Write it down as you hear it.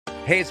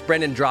Hey, it's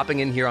Brendan dropping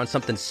in here on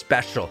something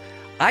special.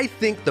 I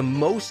think the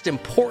most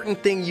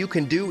important thing you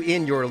can do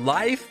in your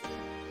life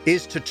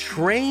is to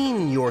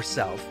train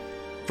yourself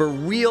for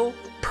real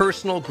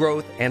personal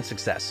growth and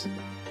success.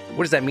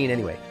 What does that mean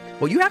anyway?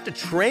 Well, you have to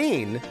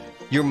train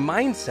your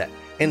mindset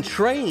and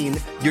train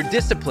your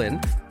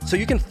discipline so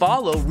you can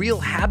follow real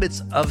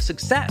habits of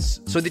success,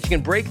 so that you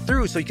can break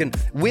through, so you can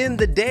win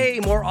the day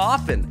more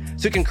often,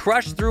 so you can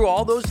crush through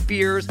all those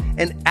fears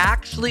and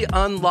actually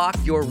unlock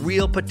your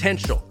real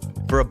potential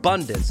for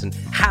abundance and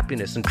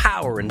happiness and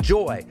power and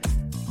joy.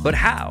 But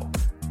how?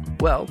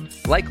 Well,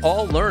 like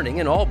all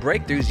learning and all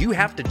breakthroughs, you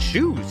have to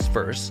choose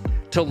first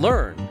to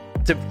learn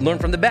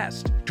from the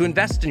best, to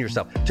invest in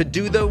yourself, to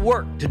do the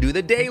work, to do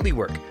the daily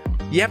work.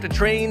 You have to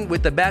train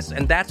with the best,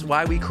 and that's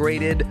why we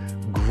created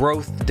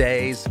Growth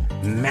Day's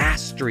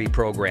Mastery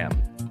Program.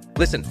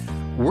 Listen,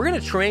 we're going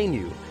to train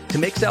you to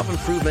make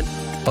self-improvement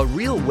a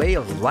real way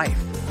of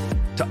life,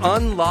 to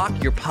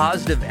unlock your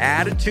positive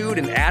attitude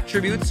and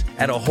attributes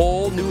at a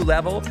whole new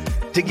level,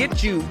 to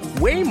get you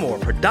way more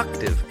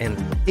productive and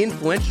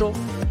influential,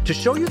 to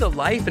show you the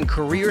life and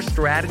career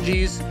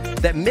strategies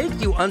that make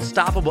you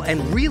unstoppable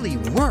and really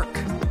work.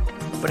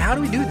 But how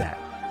do we do that?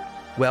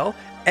 Well,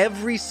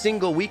 every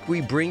single week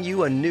we bring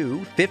you a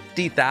new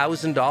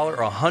 $50,000 or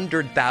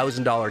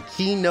 $100,000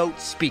 keynote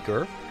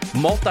speaker,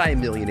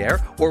 multimillionaire,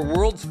 or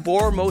world's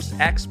foremost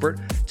expert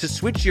to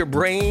switch your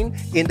brain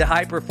into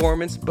high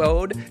performance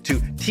mode,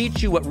 to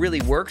teach you what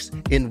really works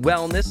in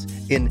wellness,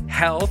 in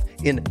health,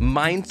 in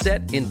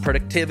mindset, in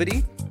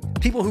productivity.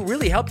 People who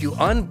really help you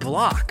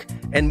unblock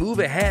and move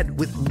ahead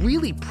with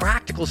really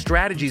practical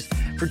strategies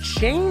for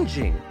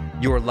changing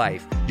your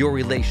life, your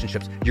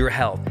relationships, your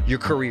health, your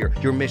career,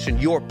 your mission,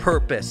 your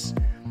purpose.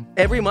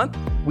 Every month,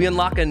 we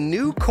unlock a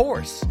new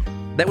course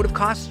that would have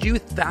cost you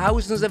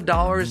thousands of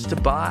dollars to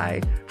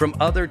buy from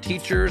other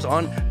teachers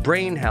on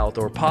brain health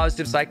or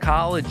positive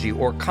psychology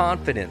or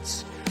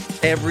confidence.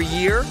 Every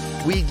year,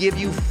 we give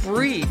you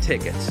free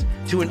tickets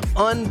to an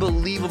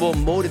unbelievable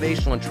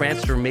motivational and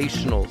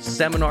transformational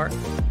seminar.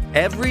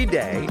 Every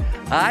day,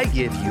 I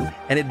give you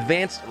an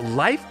advanced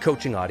life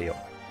coaching audio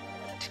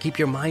to keep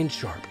your mind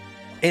sharp,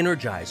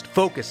 energized,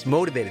 focused,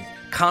 motivated,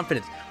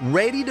 confident,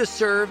 ready to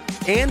serve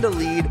and to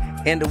lead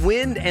and to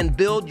win and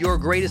build your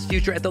greatest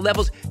future at the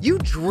levels you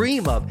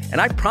dream of. And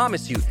I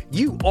promise you,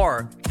 you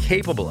are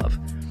capable of.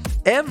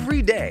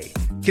 Every day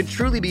can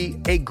truly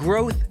be a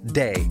growth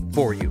day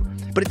for you.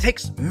 But it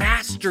takes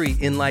mastery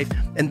in life,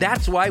 and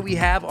that's why we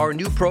have our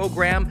new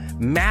program,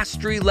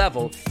 Mastery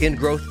Level in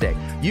Growth Day.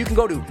 You can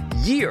go to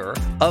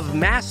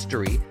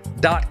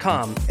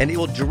yearofmastery.com, and it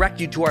will direct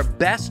you to our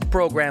best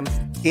program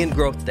in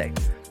Growth Day.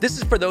 This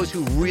is for those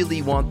who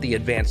really want the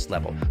advanced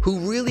level, who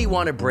really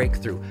want to break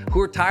through,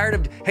 who are tired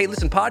of, hey,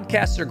 listen,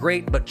 podcasts are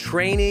great, but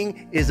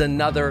training is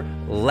another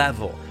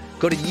level.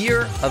 Go to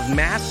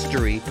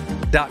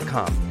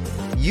yearofmastery.com.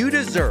 You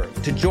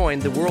deserve to join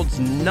the world's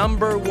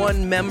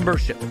 #1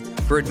 membership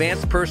for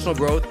advanced personal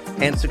growth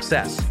and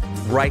success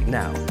right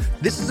now.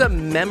 This is a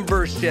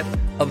membership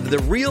of the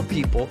real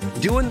people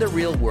doing the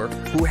real work,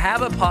 who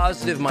have a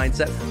positive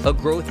mindset, a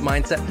growth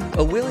mindset,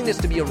 a willingness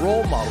to be a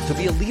role model, to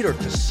be a leader,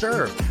 to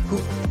serve, who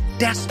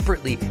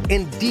desperately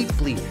and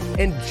deeply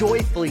and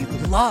joyfully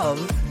love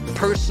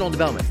personal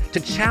development, to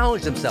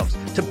challenge themselves,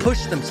 to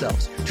push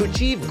themselves, to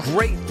achieve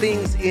great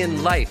things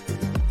in life.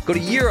 Go to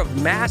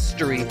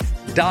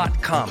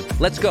yearofmastery.com.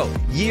 Let's go.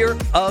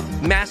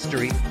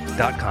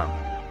 yearofmastery.com.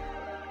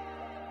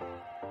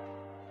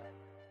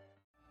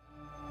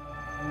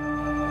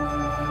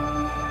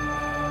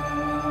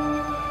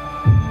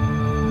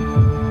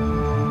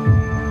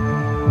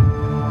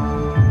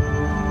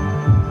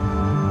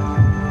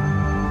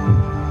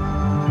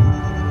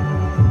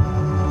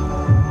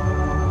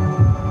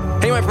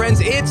 Hey, my friends,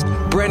 it's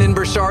Brendon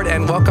Burchard,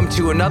 and welcome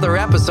to another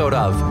episode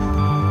of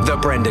The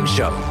Brendan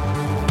Show.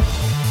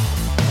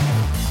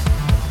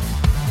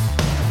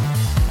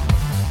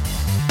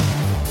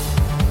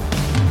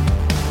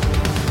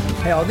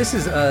 Hey, all, this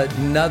is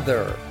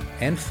another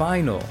and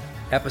final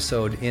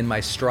episode in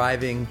my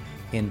Striving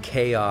in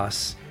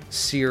Chaos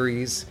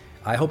series.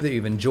 I hope that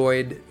you've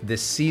enjoyed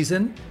this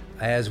season,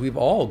 as we've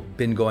all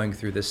been going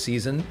through this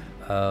season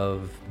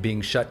of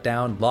being shut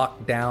down,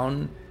 locked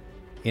down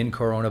in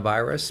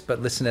coronavirus.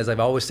 But listen, as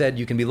I've always said,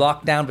 you can be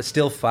locked down but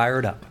still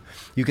fired up.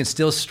 You can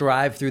still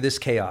strive through this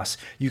chaos.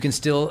 You can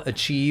still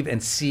achieve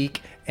and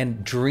seek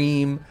and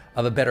dream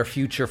of a better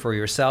future for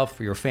yourself,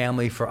 for your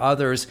family, for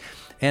others.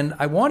 And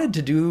I wanted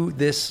to do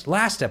this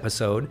last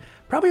episode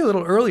probably a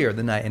little earlier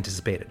than I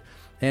anticipated.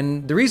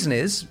 And the reason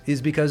is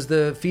because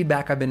the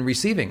feedback I've been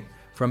receiving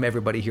from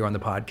everybody here on the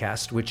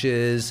podcast, which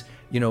is,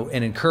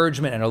 an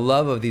encouragement and a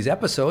love of these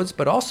episodes,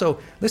 but also,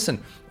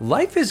 listen,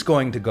 life is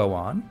going to go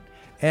on.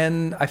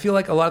 And I feel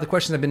like a lot of the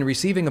questions I've been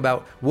receiving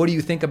about what do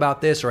you think about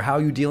this or how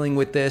are you dealing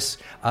with this,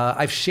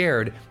 I've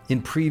shared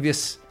in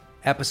previous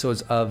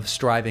episodes of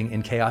Striving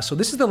in Chaos. So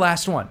this is the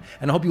last one,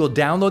 and I hope you will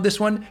download this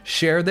one,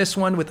 share this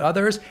one with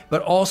others,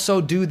 but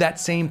also do that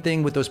same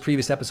thing with those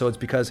previous episodes,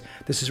 because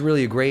this is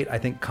really a great, I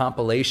think,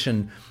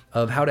 compilation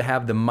of how to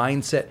have the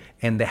mindset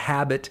and the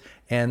habit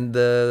and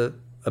the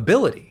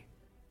ability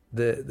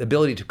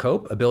to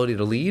cope, ability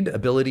to lead,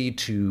 ability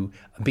to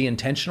be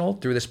intentional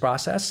through this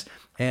process.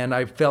 And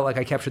I felt like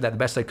I captured that the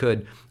best I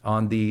could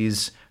on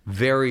these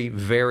very,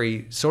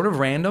 very sort of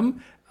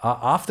random,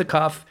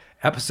 off-the-cuff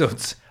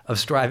episodes of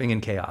Striving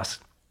in Chaos.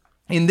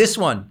 In this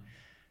one,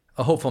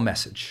 a hopeful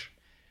message.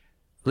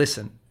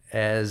 Listen,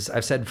 as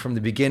I've said from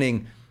the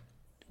beginning,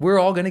 we're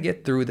all going to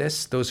get through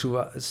this, those who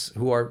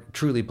are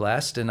truly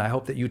blessed. And I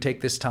hope that you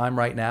take this time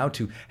right now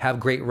to have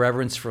great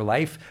reverence for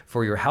life,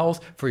 for your health,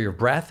 for your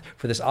breath,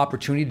 for this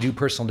opportunity to do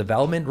personal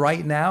development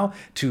right now.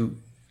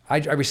 I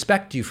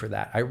respect you for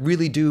that. I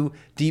really do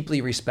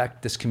deeply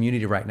respect this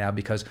community right now,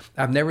 because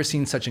I've never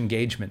seen such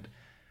engagement,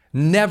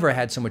 never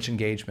had so much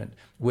engagement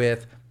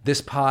with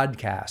this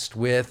podcast,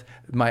 with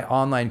my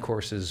online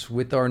courses,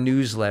 with our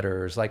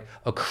newsletters, like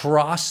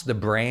across the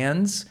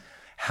brands,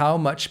 how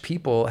much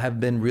people have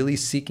been really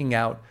seeking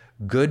out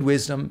good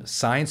wisdom,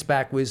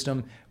 science-backed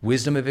wisdom,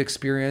 wisdom of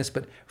experience,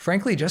 but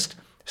frankly, just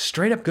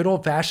straight up good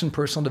old-fashioned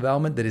personal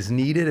development that is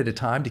needed at a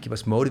time to keep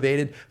us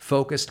motivated,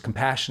 focused,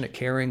 compassionate,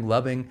 caring,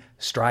 loving,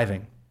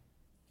 striving.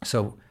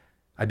 So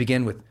I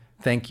begin with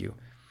thank you.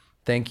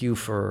 Thank you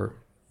for,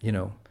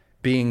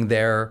 being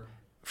there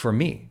for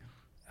me.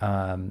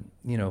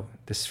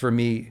 This for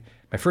me,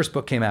 my first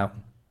book came out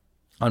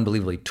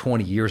unbelievably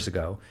 20 years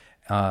ago.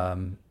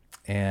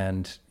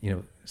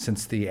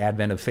 Since the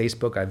advent of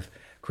Facebook, I've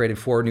created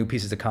 4 new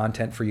pieces of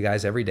content for you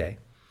guys every day.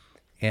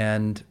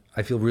 And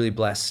I feel really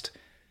blessed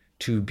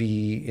to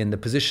be in the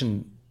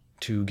position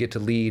to get to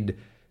lead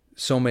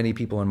so many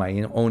people in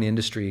my own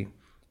industry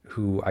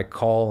who I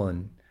call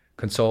and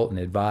consult and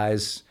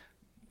advise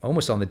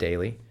almost on the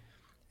daily,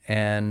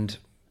 and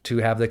to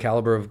have the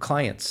caliber of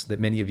clients that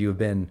many of you have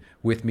been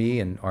with me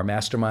in our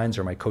masterminds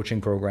or my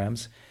coaching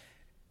programs.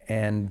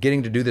 And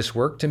getting to do this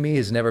work to me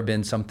has never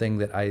been something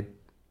that I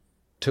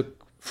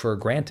took for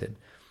granted,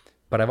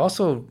 but I've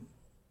also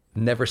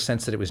never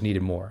sensed that it was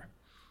needed more.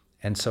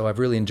 And so I've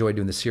really enjoyed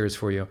doing this series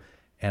for you,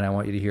 and I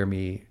want you to hear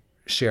me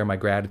share my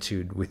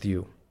gratitude with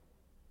you.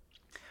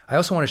 I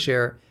also want to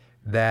share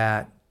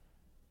that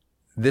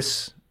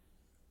this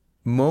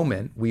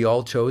moment, we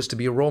all chose to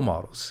be role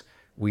models.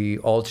 We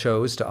all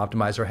chose to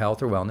optimize our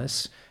health or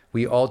wellness.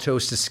 We all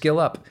chose to skill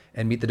up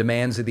and meet the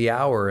demands of the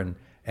hour and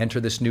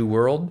enter this new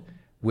world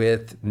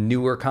with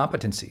newer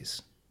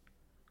competencies.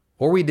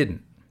 Or we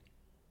didn't.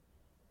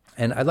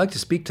 And I'd like to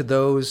speak to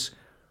those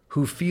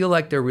who feel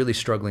like they're really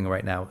struggling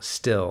right now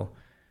still,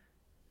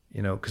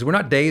 because we're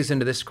not days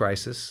into this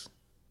crisis.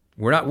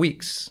 We're not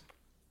weeks.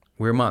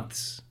 We're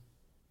months.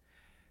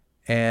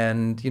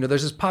 And,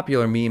 there's this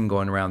popular meme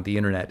going around the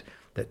internet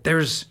that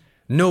there's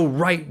no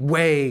right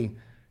way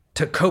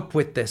to cope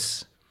with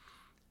this.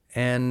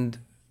 And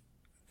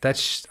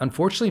that's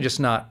unfortunately just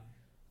not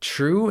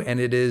true. And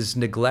it is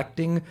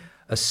neglecting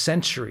a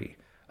century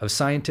of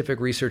scientific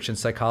research in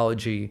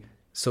psychology,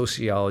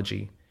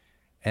 sociology,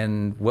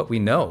 and what we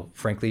know,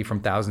 frankly, from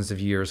thousands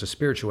of years of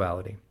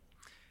spirituality.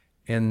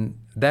 And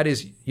that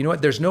is,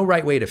 there's no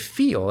right way to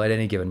feel at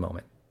any given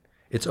moment.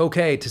 It's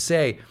okay to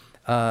say,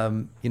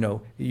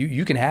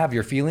 you can have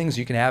your feelings,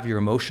 you can have your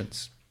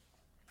emotions.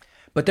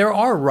 But there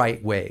are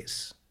right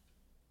ways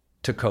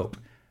to cope.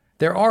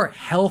 There are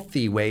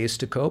healthy ways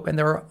to cope, and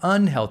there are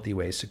unhealthy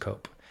ways to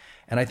cope.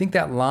 And I think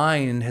that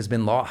line has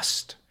been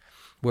lost,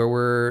 where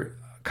we're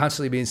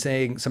constantly being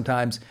saying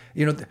sometimes,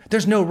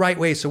 there's no right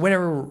way, so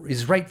whatever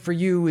is right for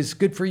you is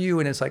good for you.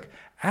 And it's like,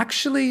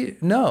 actually,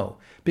 no,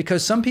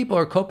 because some people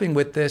are coping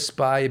with this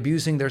by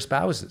abusing their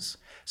spouses.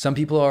 Some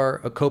people are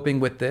coping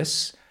with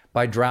this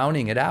by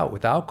drowning it out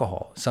with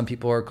alcohol. Some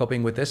people are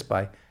coping with this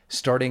by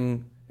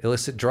starting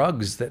illicit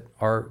drugs that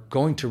are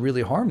going to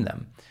really harm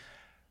them.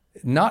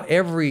 Not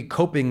every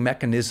coping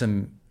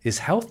mechanism is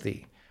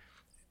healthy.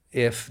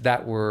 If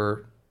that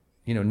were,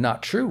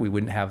 not true, we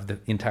wouldn't have the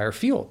entire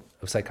field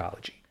of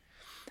psychology.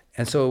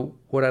 And so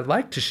what I'd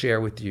like to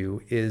share with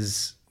you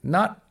is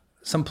not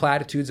some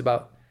platitudes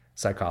about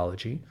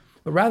psychology,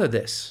 but rather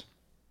this,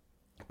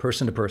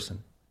 person to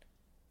person.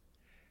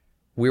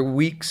 We're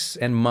weeks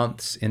and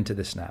months into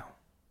this now.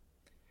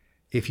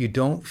 If you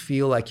don't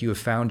feel like you have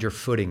found your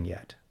footing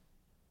yet,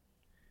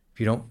 if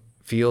you don't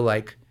feel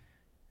like,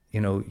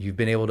 you've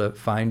been able to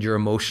find your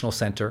emotional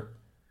center,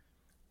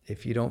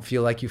 if you don't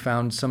feel like you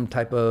found some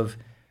type of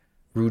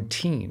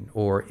routine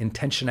or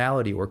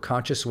intentionality or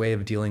conscious way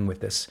of dealing with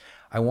this,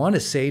 I want to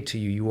say to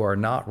you, you are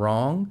not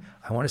wrong.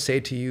 I want to say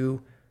to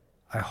you,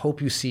 I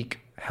hope you seek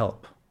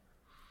help.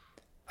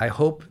 I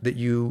hope that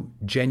you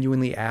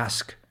genuinely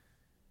ask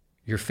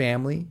your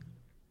family,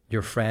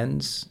 your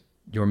friends,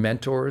 your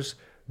mentors,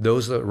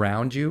 those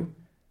around you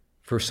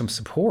for some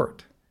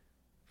support,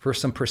 for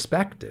some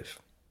perspective.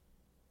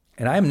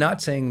 And I'm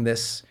not saying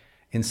this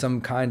in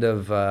some kind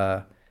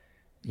of,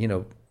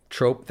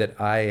 trope that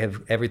I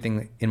have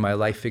everything in my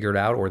life figured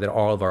out or that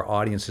all of our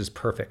audience is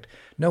perfect.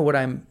 No, what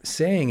I'm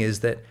saying is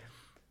that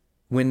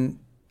when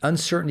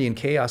uncertainty and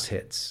chaos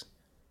hits,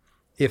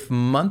 if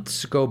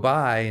months go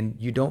by and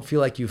you don't feel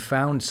like you've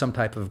found some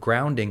type of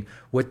grounding,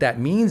 what that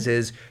means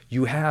is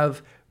you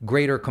have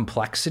greater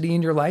complexity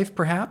in your life,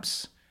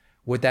 perhaps.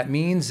 What that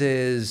means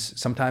is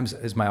sometimes,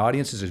 as my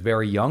audience is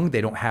very young,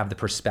 they don't have the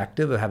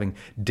perspective of having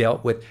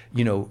dealt with,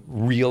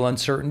 real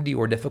uncertainty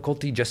or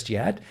difficulty just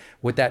yet.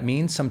 What that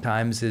means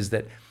sometimes is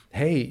that,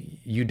 hey,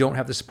 you don't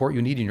have the support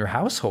you need in your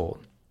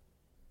household.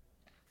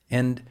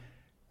 And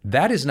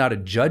that is not a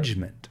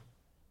judgment.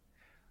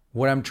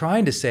 What I'm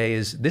trying to say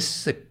is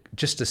this is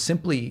just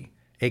simply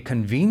a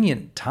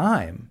convenient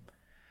time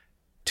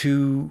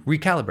to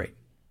recalibrate.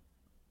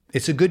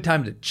 It's a good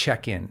time to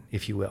check in,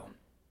 if you will.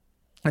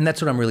 And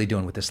that's what I'm really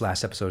doing with this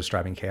last episode of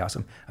Striving Chaos.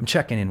 I'm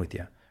checking in with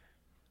you.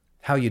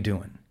 How you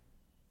doing?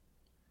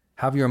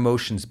 How have your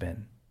emotions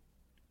been?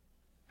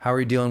 How are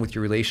you dealing with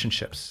your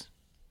relationships?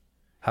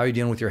 How are you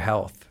dealing with your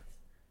health?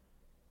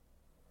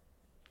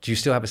 Do you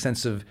still have a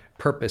sense of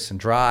purpose and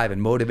drive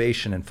and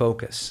motivation and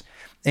focus?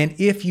 And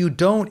if you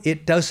don't,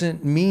 it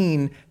doesn't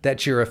mean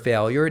that you're a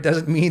failure. It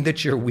doesn't mean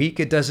that you're weak.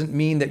 It doesn't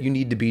mean that you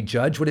need to be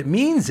judged. What it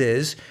means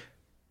is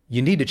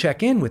you need to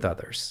check in with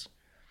others.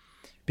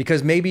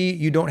 Because maybe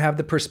you don't have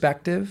the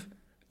perspective,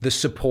 the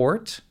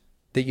support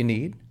that you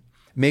need.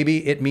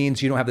 Maybe it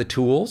means you don't have the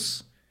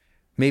tools.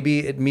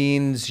 Maybe it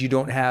means you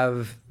don't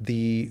have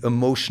the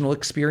emotional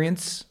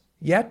experience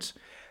yet.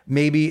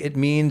 Maybe it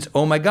means,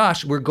 oh my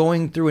gosh, we're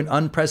going through an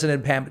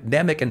unprecedented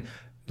pandemic and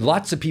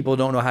lots of people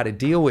don't know how to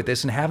deal with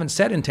this and haven't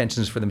set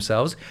intentions for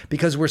themselves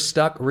because we're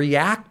stuck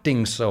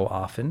reacting so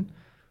often.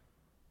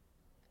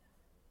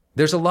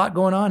 There's a lot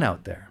going on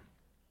out there.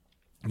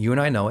 You and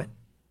I know it.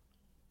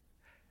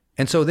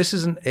 And so this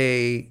isn't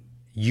a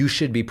you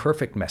should be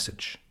perfect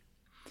message.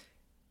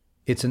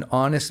 It's an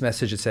honest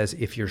message that says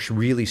if you're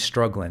really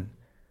struggling,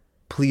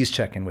 please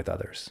check in with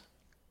others.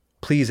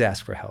 Please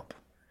ask for help.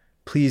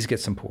 Please get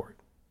support.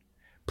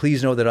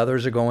 Please know that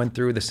others are going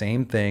through the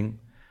same thing,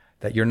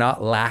 that you're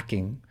not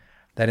lacking,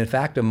 that in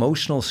fact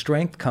emotional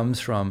strength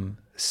comes from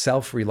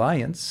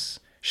self-reliance.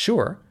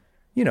 Sure,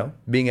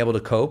 being able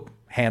to cope,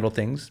 handle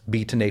things,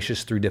 be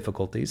tenacious through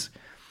difficulties,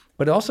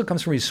 but it also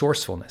comes from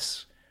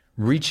resourcefulness,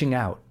 reaching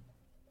out,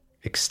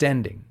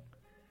 extending,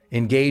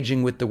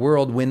 engaging with the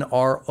world when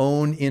our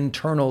own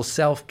internal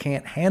self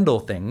can't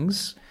handle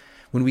things.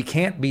 When we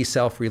can't be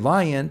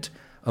self-reliant,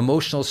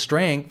 emotional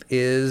strength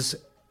is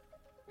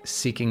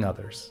seeking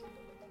others,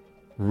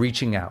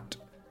 reaching out,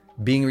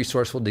 being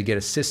resourceful to get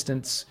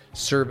assistance,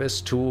 service,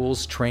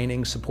 tools,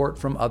 training, support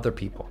from other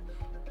people.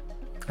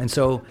 And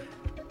so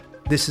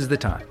this is the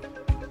time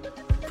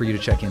for you to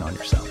check in on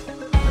yourself.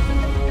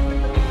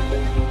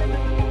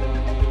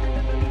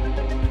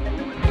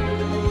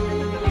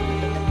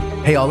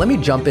 Hey, y'all, let me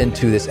jump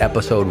into this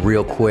episode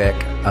real quick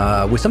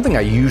with something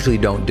I usually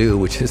don't do,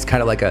 which is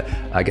kind of like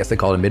I guess they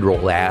call it a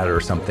mid-roll ad or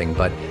something.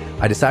 But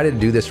I decided to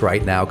do this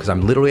right now because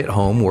I'm literally at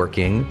home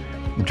working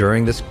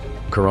during this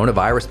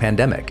coronavirus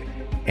pandemic.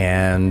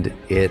 And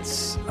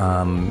it's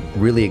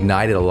really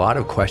ignited a lot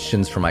of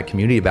questions from my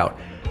community about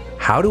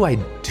how do I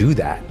do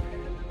that?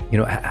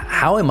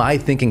 How am I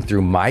thinking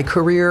through my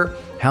career?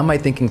 How am I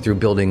thinking through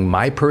building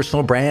my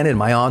personal brand and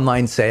my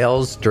online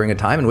sales during a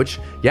time in which,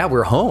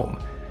 we're home?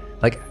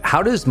 Like,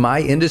 how does my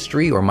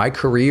industry or my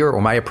career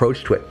or my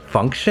approach to it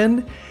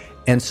function?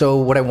 And so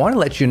what I want to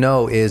let you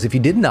know is, if you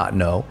did not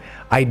know,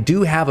 I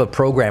do have a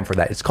program for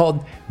that. It's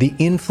called the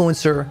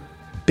Influencer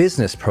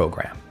Business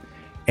Program.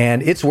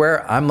 And it's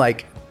where I'm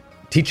like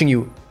teaching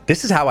you,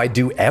 this is how I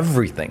do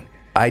everything.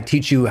 I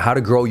teach you how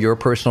to grow your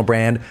personal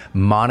brand,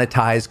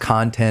 monetize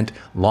content,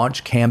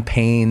 launch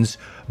campaigns,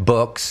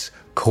 books,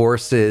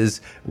 courses,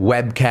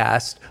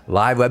 webcasts,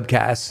 live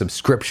webcasts,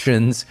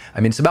 subscriptions.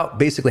 It's about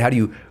basically how do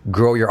you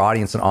grow your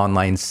audience and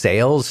online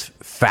sales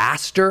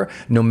faster,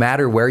 no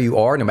matter where you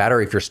are, no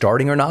matter if you're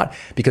starting or not,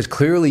 because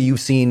clearly you've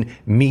seen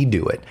me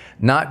do it,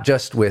 not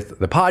just with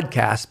the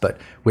podcast, but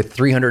with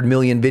 300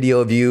 million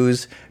video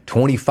views,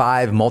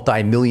 25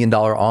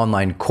 multi-million-dollar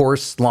online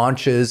course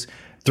launches,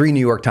 3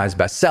 New York Times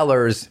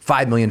bestsellers,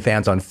 5 million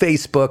fans on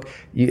Facebook.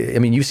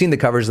 You've seen the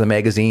covers of the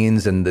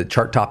magazines and the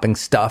chart-topping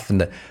stuff,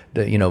 and the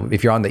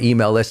if you're on the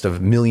email list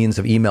of millions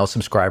of email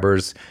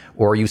subscribers,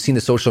 or you've seen the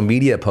social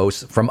media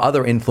posts from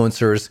other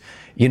influencers,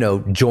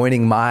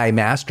 joining my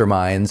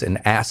masterminds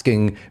and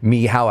asking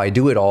me how I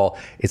do it all.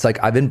 It's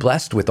like I've been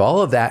blessed with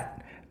all of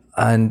that,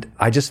 and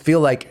I just feel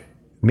like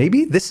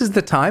maybe this is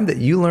the time that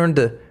you learn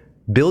to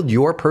build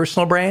your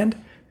personal brand.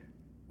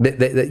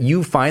 That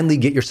you finally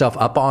get yourself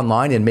up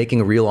online and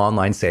making real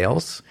online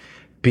sales,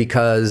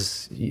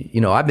 because,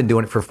 I've been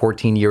doing it for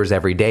 14 years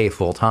every day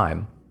full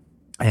time.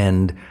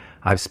 And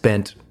I've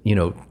spent,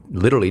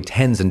 literally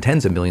tens and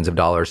tens of millions of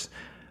dollars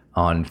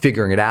on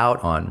figuring it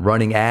out, on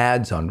running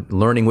ads, on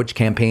learning which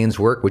campaigns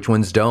work, which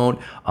ones don't,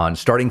 on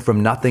starting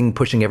from nothing,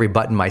 pushing every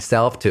button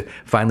myself to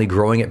finally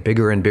growing it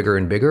bigger and bigger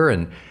and bigger.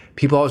 And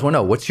People always want to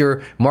know, what's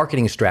your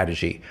marketing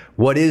strategy?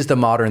 What is the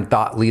modern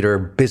thought leader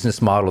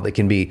business model that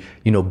can be,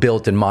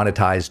 built and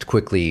monetized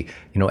quickly?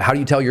 How do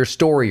you tell your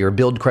story or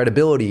build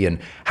credibility? And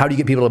how do you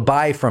get people to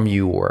buy from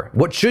you? Or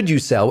what should you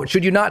sell? What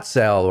should you not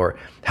sell? Or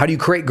how do you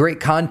create great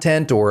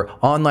content or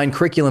online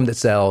curriculum that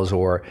sells?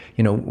 Or,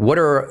 what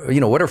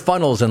are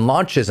funnels and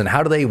launches and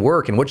how do they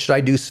work? And what should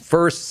I do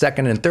first,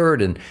 second, and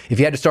third? And if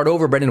you had to start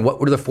over, Brendan, what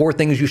were the 4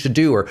 things you should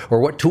do? Or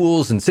what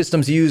tools and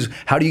systems you use?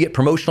 How do you get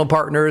promotional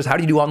partners? How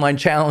do you do online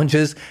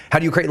challenges? How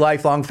do you create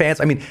lifelong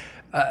fans? I mean,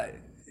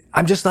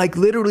 I'm just like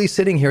literally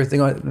sitting here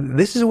thinking,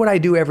 this is what I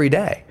do every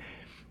day.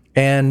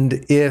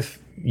 And if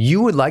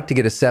you would like to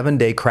get a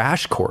 7-day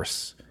crash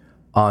course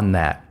on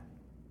that,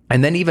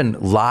 and then even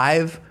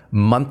live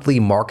monthly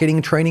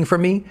marketing training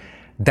from me,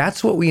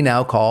 that's what we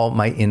now call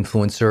my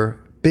Influencer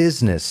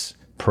Business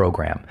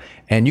Program.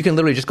 And you can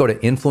literally just go to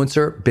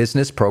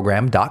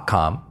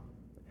influencerbusinessprogram.com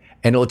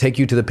and it'll take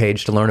you to the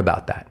page to learn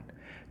about that.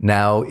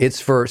 Now,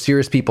 it's for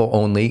serious people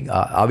only.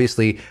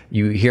 Obviously,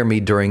 you hear me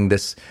during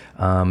this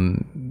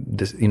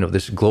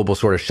global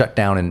sort of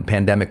shutdown and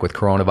pandemic with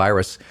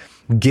coronavirus,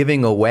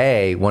 giving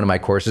away one of my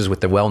courses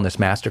with the Wellness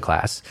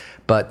Masterclass.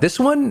 But this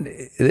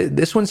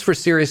one's for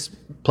serious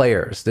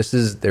players.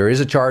 There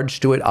is a charge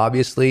to it,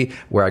 obviously,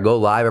 where I go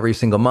live every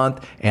single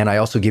month, and I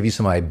also give you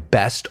some of my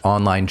best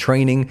online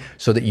training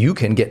so that you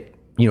can get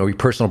your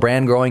personal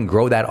brand growing,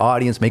 grow that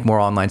audience, make more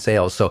online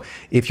sales. So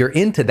if you're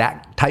into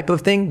that type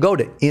of thing, go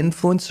to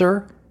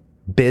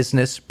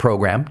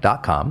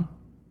influencerbusinessprogram.com.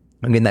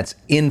 Again, that's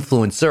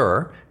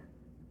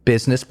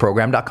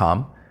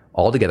influencerbusinessprogram.com.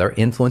 All together,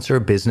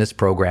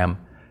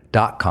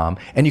 influencerbusinessprogram.com.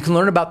 And you can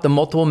learn about the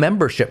multiple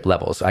membership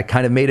levels. I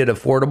kind of made it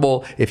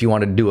affordable if you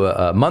want to do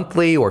a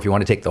monthly, or if you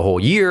want to take the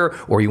whole year,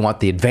 or you want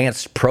the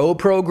advanced pro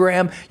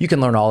program. You can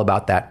learn all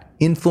about that.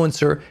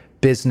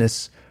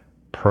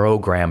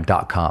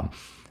 influencerbusinessprogram.com.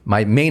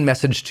 My main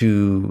message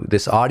to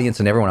this audience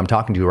and everyone I'm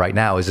talking to right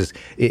now is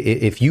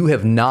if you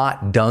have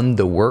not done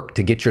the work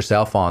to get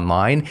yourself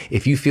online,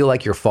 if you feel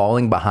like you're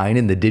falling behind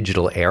in the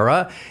digital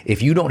era,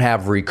 if you don't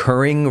have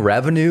recurring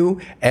revenue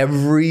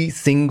every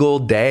single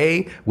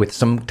day with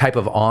some type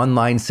of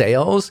online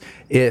sales,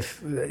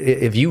 if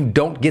you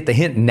don't get the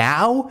hint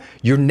now,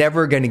 you're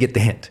never going to get the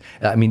hint.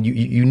 I mean,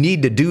 you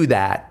need to do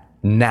that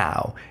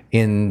now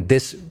in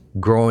this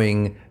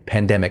growing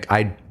pandemic.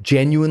 I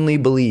genuinely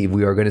believe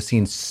we are going to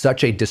see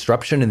such a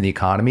disruption in the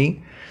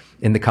economy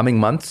in the coming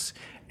months.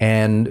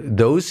 And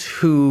those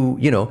who,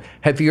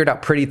 have figured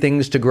out pretty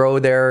things to grow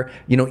their,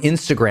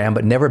 Instagram,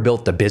 but never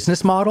built the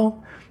business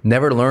model,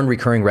 never learned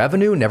recurring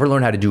revenue, never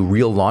learned how to do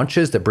real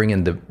launches that bring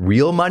in the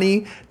real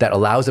money that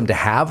allows them to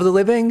have the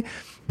living,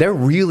 they're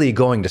really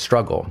going to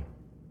struggle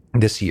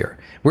this year.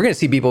 We're going to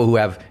see people who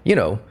have,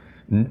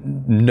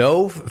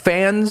 no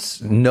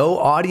fans, no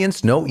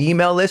audience, no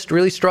email list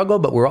really struggle,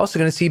 but we're also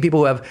going to see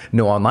people who have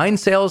no online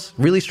sales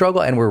really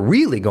struggle. And we're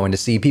really going to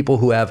see people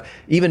who have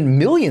even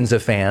millions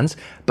of fans,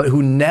 but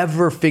who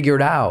never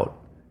figured out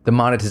the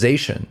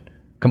monetization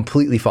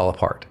completely fall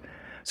apart.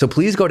 So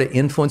please go to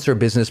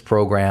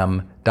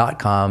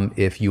influencerbusinessprogram.com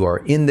if you are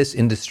in this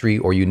industry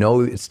or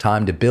it's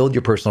time to build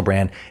your personal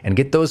brand and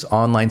get those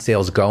online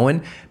sales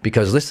going.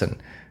 Because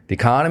listen, the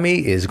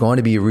economy is going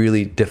to be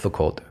really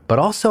difficult. But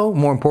also,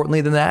 more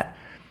importantly than that,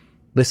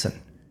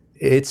 listen,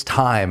 it's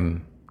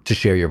time to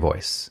share your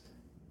voice,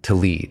 to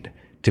lead,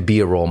 to be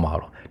a role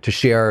model, to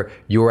share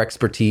your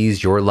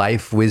expertise, your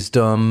life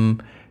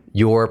wisdom,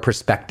 your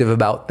perspective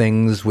about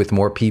things with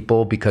more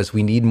people, because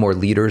we need more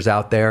leaders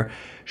out there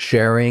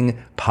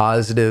sharing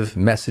positive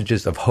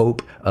messages of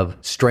hope, of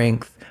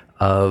strength,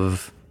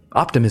 of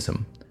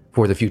optimism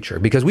for the future,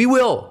 because we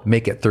will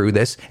make it through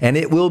this, and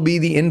it will be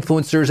the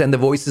influencers and the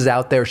voices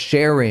out there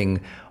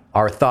sharing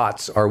our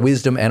thoughts, our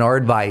wisdom, and our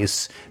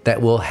advice that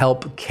will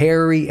help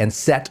carry and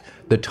set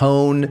the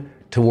tone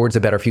towards a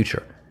better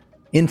future.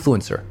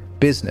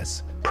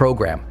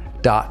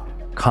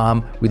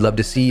 Influencerbusinessprogram.com. We'd love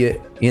to see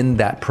you in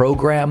that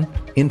program,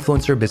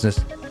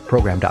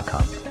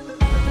 influencerbusinessprogram.com.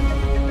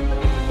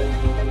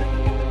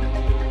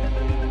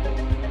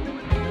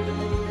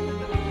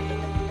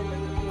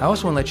 I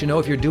also want to let you know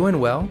if you're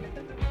doing well,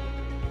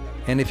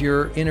 and if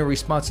you're in a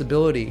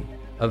responsibility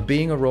of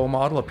being a role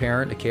model, a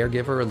parent, a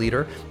caregiver, a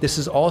leader, this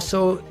is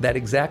also that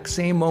exact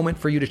same moment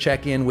for you to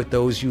check in with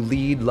those you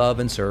lead, love,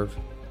 and serve.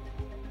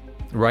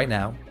 Right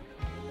now,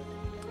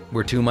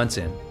 we're 2 months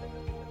in.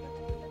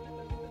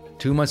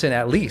 2 months in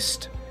at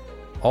least.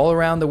 All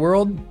around the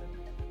world,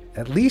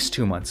 at least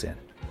 2 months in.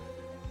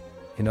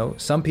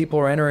 Some people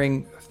are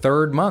entering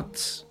third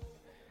months.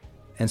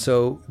 And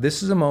so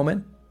this is a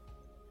moment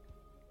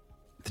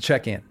to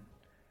check in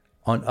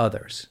on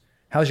others.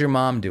 How's your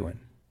mom doing?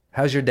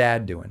 How's your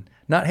dad doing?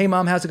 Not, hey,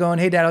 mom, how's it going?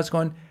 Hey, dad, how's it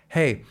going?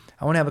 Hey,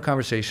 I want to have a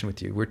conversation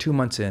with you. We're 2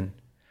 months in.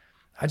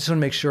 I just want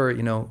to make sure,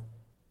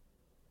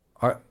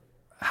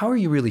 how are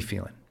you really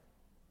feeling?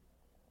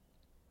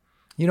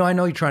 I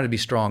know you're trying to be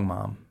strong,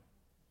 mom.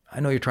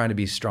 I know you're trying to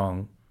be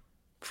strong,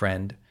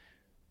 friend.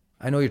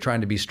 I know you're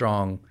trying to be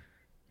strong,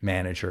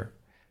 manager.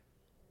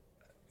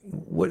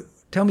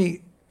 Tell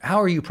me,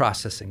 how are you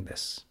processing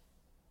this?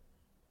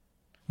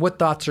 What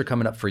thoughts are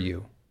coming up for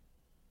you?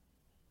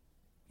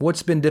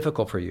 What's been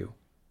difficult for you?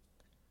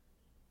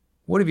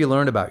 What have you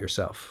learned about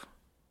yourself?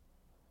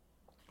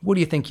 What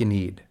do you think you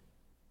need?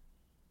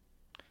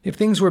 If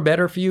things were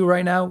better for you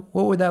right now,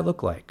 what would that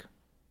look like?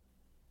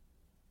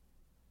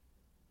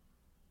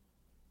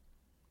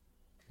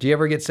 Do you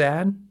ever get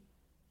sad?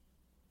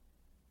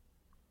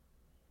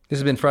 This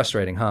has been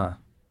frustrating, huh?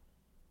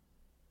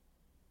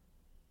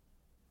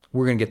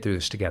 We're going to get through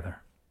this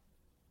together.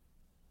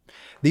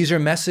 These are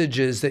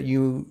messages that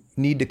you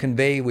need to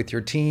convey with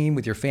your team,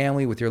 with your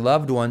family, with your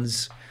loved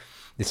ones.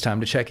 It's time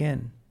to check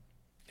in.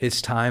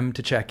 It's time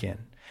to check in.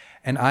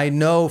 And I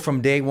know from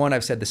day one,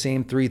 I've said the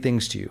same 3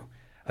 things to you.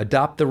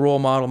 Adopt the role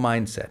model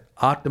mindset,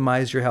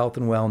 optimize your health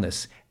and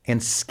wellness,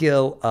 and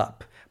skill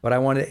up. But I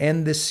want to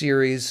end this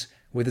series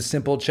with a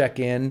simple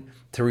check-in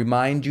to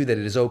remind you that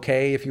it is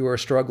okay if you are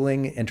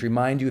struggling, and to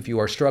remind you if you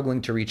are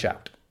struggling to reach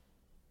out.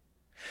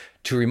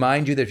 To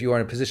remind you that if you are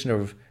in a position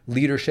of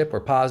leadership or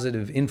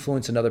positive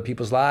influence in other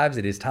people's lives,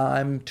 it is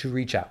time to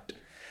reach out.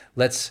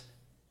 Let's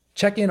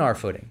check in our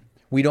footing.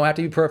 We don't have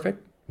to be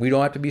perfect. We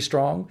don't have to be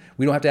strong.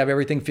 We don't have to have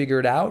everything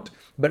figured out.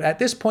 But at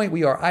this point,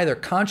 we are either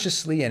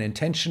consciously and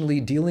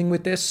intentionally dealing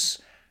with this,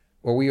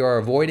 or we are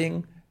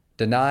avoiding,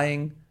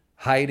 denying,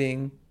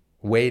 hiding,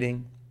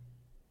 waiting.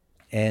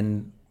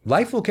 And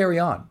life will carry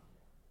on.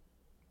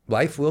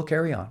 Life will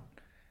carry on.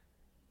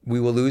 We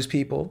will lose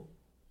people.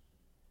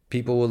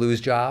 People will lose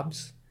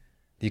jobs.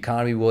 The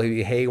economy will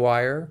be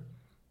haywire.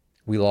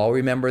 We'll all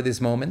remember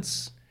these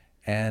moments.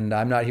 And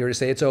I'm not here to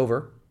say it's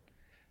over.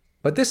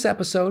 But this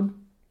episode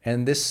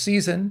and this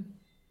season,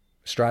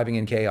 Striving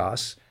in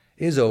Chaos,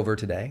 is over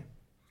today.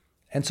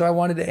 And so I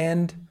wanted to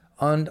end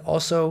on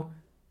also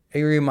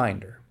a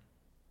reminder.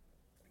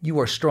 You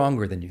are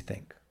stronger than you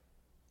think.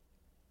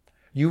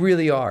 You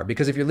really are.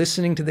 Because if you're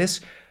listening to this,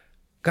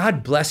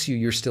 God bless you,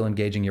 you're still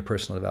engaging your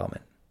personal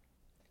development.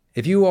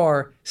 If you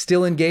are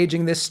still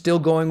engaging this, still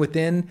going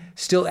within,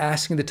 still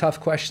asking the tough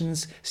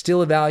questions,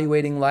 still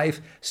evaluating life,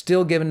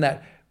 still giving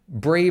that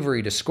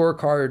bravery to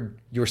scorecard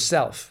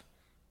yourself,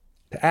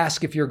 to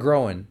ask if you're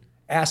growing,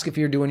 ask if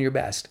you're doing your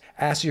best,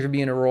 ask if you're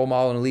being a role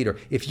model and a leader.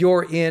 If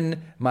you're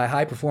in my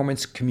high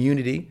performance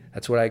community,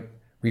 that's what I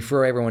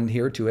refer everyone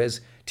here to as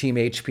Team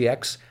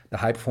HPX, the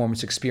high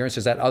performance experience.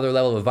 There's that other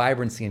level of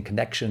vibrancy and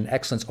connection and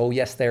excellence. Oh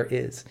yes, there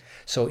is.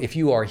 So if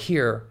you are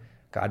here,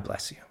 God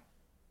bless you.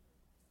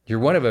 You're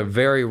one of a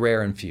very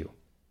rare and few.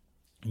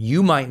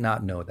 You might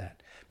not know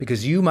that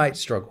because you might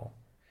struggle.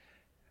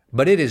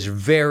 But it is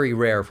very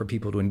rare for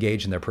people to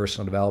engage in their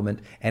personal development.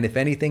 And if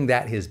anything,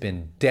 that has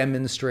been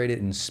demonstrated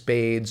in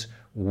spades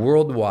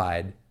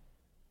worldwide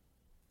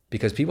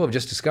because people have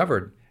just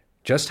discovered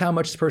just how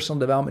much personal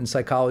development and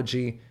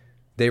psychology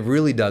they've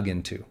really dug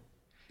into.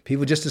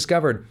 People just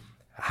discovered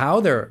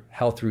how their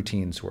health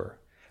routines were.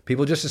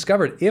 People just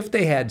discovered if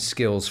they had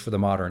skills for the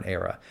modern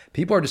era.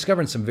 People are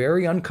discovering some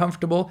very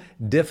uncomfortable,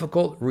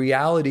 difficult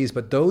realities,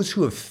 but those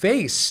who have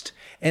faced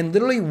and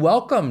literally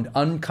welcomed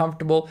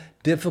uncomfortable,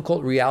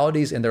 difficult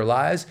realities in their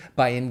lives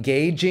by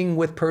engaging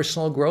with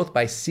personal growth,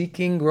 by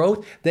seeking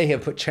growth, they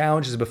have put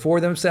challenges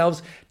before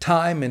themselves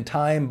time and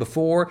time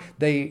before.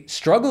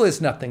 Struggle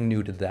is nothing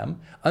new to them.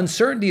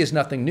 Uncertainty is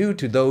nothing new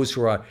to those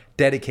who are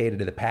dedicated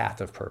to the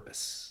path of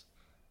purpose.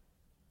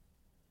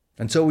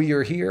 And so we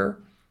are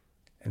here.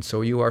 And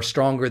so you are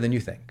stronger than you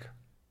think.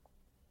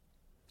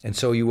 And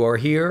so you are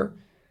here,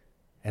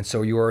 and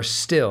so you are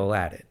still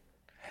at it.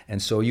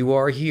 And so you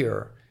are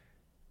here,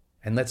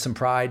 and let some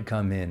pride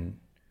come in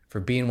for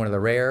being one of the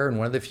rare and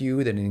one of the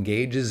few that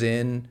engages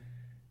in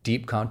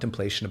deep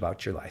contemplation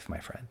about your life,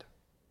 my friend.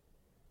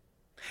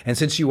 And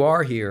since you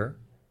are here,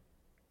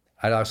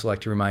 I'd also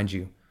like to remind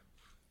you,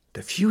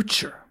 the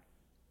future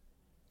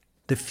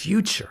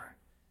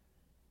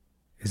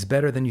is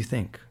better than you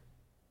think.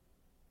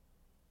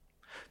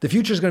 The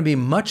future is going to be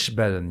much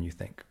better than you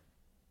think.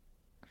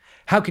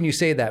 How can you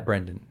say that,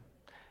 Brendan?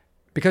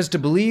 Because to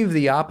believe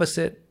the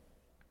opposite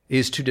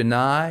is to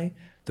deny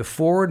the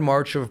forward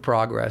march of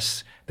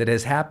progress that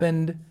has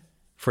happened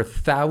for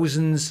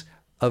thousands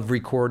of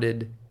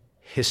recorded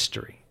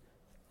history.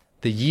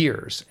 The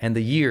years and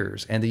the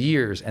years and the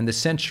years and the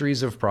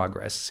centuries of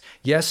progress.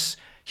 Yes,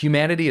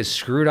 humanity has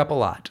screwed up a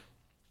lot.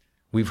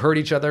 We've hurt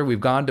each other.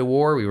 We've gone to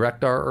war. We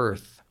wrecked our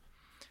earth.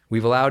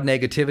 We've allowed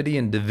negativity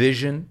and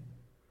division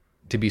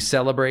to be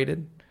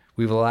celebrated.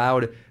 We've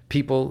allowed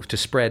people to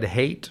spread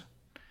hate.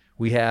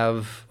 We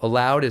have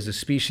allowed as a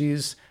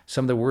species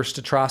some of the worst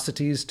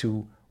atrocities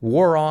to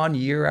war on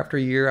year after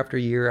year after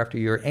year after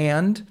year.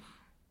 And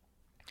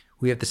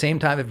we at the same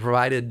time have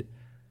provided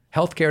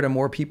healthcare to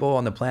more people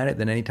on the planet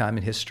than any time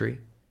in history.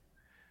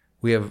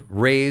 We have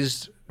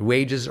raised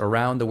wages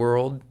around the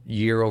world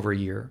year over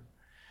year.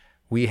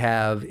 We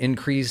have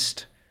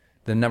increased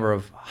the number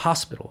of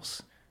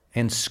hospitals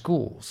and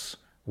schools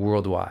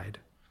worldwide.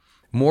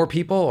 More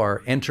people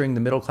are entering the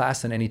middle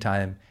class than any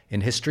time in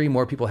history.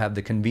 More people have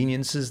the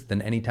conveniences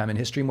than any time in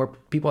history. More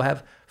people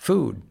have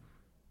food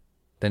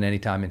than any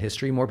time in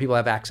history. More people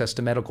have access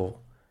to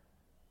medical,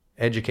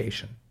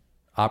 education,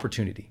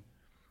 opportunity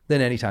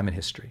than any time in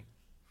history.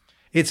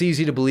 It's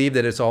easy to believe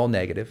that it's all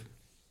negative.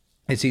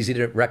 It's easy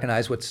to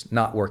recognize what's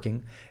not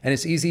working. And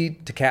it's easy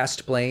to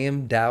cast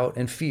blame, doubt,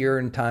 and fear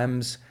in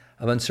times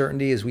of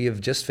uncertainty as we have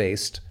just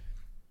faced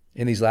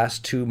in these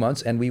last 2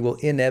 months, and we will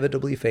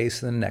inevitably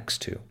face in the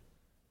next 2.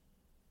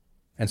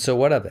 And so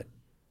what of it?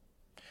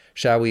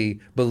 Shall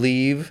we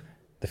believe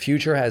the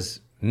future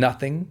has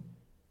nothing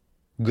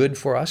good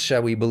for us?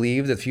 Shall we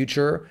believe the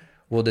future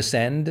will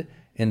descend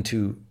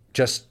into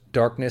just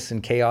darkness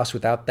and chaos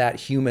without that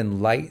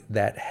human light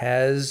that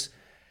has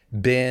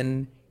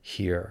been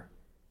here?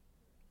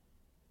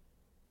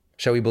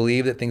 Shall we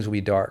believe that things will be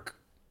dark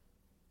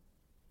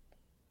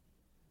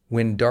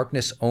when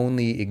darkness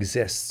only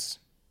exists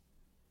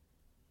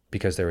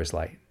because there is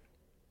light?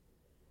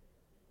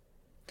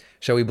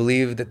 Shall we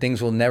believe that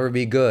things will never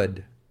be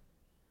good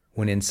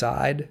when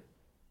inside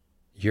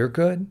you're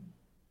good?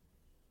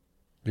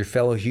 Your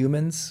fellow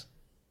humans,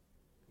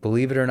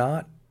 believe it or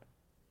not,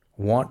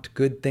 want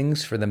good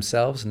things for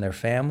themselves and their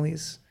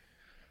families?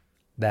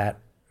 That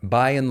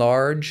by and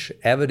large,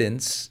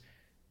 evidence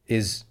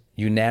is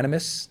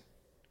unanimous.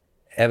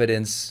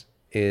 Evidence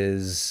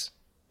is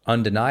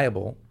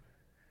undeniable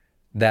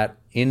that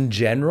in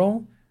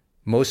general,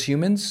 most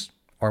humans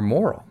are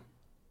moral.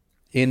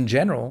 In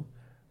general,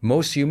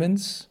 most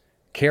humans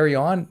carry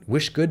on,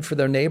 wish good for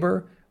their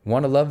neighbor,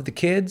 want to love the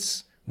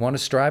kids, want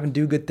to strive and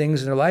do good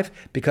things in their life.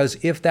 Because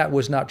if that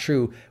was not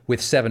true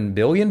with 7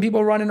 billion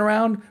people running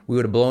around, we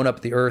would have blown up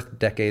the earth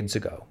decades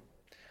ago.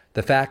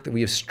 The fact that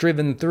we have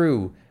striven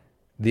through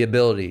the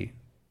ability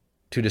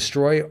to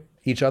destroy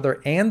each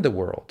other and the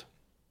world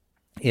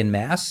in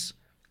mass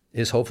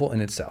is hopeful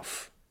in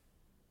itself.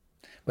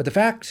 But the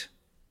fact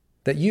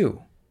that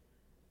you,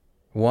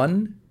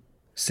 one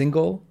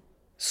single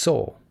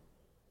soul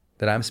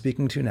that I'm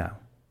speaking to now,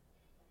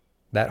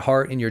 that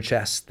heart in your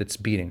chest that's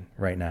beating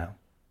right now,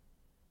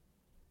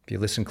 if you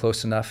listen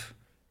close enough,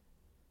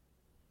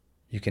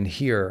 you can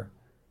hear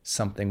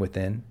something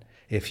within.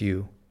 If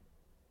you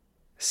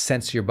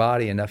sense your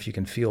body enough, you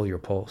can feel your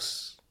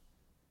pulse.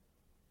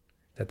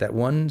 That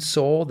one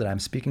soul that I'm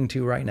speaking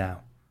to right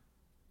now,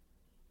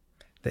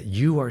 that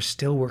you are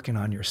still working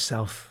on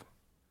yourself.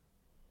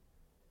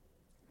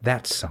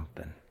 That's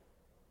something.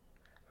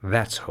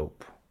 That's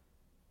hope.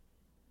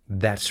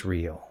 That's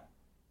real.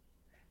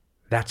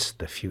 That's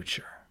the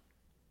future.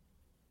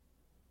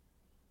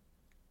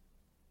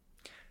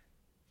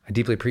 I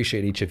deeply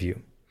appreciate each of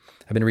you.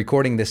 I've been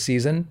recording this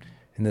season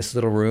in this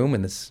little room,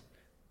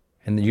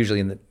 and usually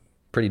in the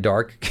pretty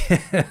dark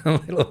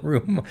little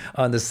room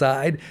on the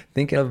side,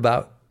 thinking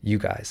about you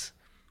guys.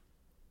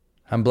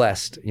 I'm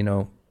blessed.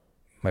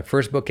 My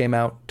first book came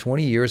out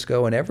 20 years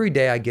ago, and every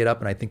day I get up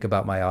and I think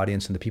about my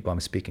audience and the people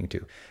I'm speaking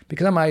to,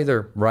 because I'm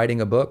either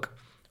writing a book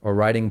or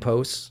writing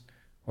posts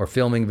or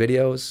filming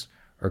videos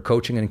or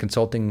coaching and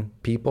consulting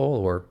people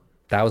or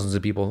thousands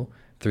of people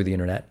through the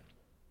internet.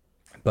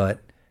 But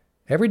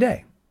every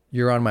day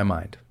you're on my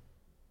mind.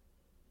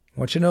 I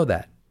want you to know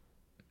that.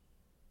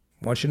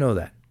 I want you to know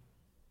that.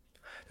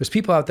 There's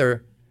people out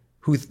there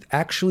who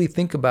actually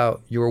think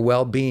about your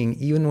well-being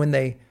even when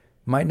they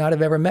might not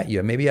have ever met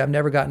you. Maybe I've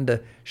never gotten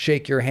to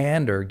shake your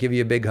hand or give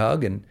you a big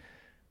hug, and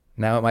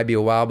now it might be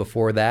a while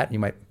before that. You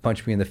might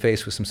punch me in the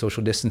face with some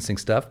social distancing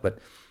stuff, but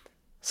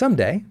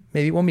someday,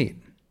 maybe we'll meet.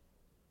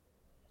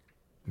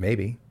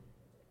 Maybe.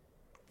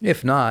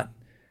 If not,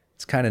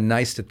 it's kind of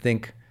nice to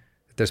think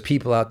that there's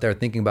people out there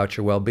thinking about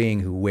your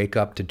well-being who wake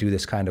up to do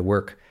this kind of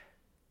work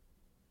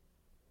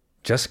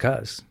just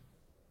because.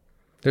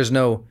 There's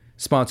no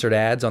sponsored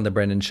ads on The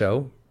Brendon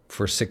Show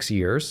for 6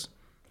 years.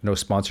 No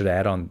sponsored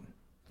ad on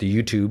the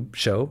YouTube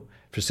show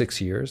for 6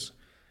 years.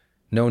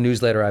 No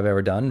newsletter I've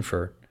ever done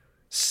for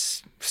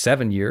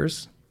 7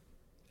 years,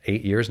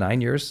 8 years, 9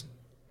 years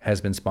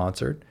has been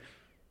sponsored.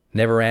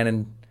 Never ran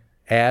in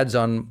ads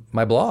on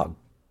my blog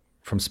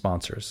from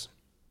sponsors.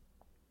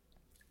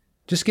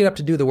 Just get up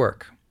to do the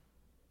work.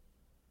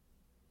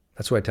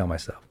 That's what I tell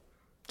myself.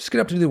 Just get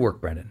up to do the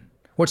work, Brendon.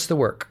 What's the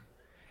work?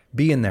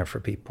 Be in there for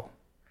people.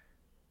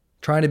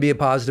 Trying to be a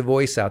positive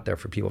voice out there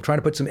for people, trying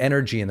to put some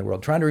energy in the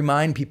world, trying to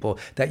remind people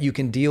that you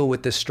can deal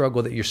with this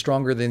struggle, that you're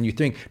stronger than you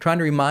think, trying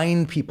to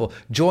remind people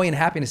joy and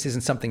happiness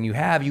isn't something you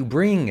have, you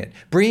bring it.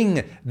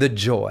 Bring the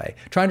joy.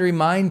 Trying to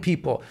remind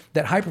people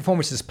that high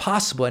performance is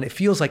possible, and it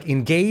feels like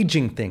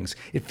engaging things.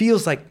 It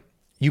feels like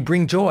you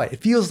bring joy. It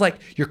feels like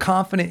you're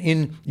confident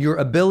in your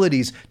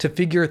abilities to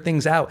figure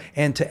things out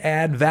and to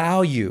add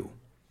value.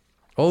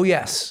 Oh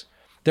yes,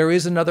 there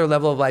is another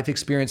level of life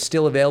experience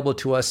still available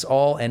to us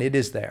all, and it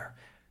is there.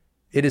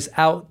 It is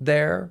out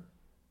there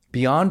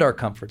beyond our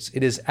comforts.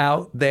 It is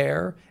out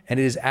there, and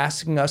it is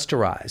asking us to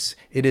rise.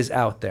 It is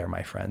out there,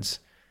 my friends.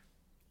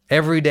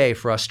 Every day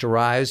for us to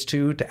rise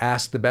to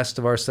ask the best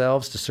of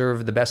ourselves, to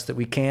serve the best that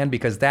we can,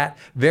 because that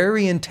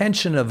very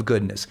intention of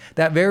goodness,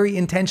 that very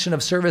intention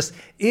of service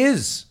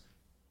is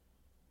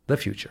the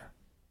future.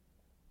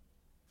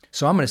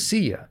 So I'm going to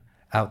see you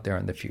out there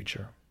in the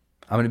future.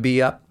 I'm going to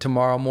be up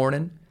tomorrow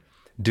morning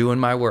doing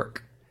my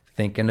work,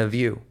 thinking of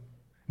you.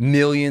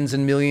 Millions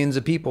and millions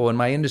of people in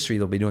my industry,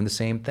 they'll be doing the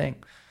same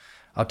thing.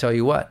 I'll tell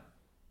you what,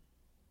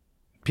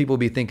 people will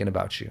be thinking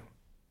about you.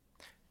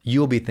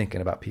 You'll be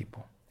thinking about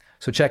people.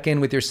 So check in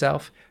with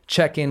yourself,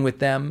 check in with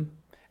them,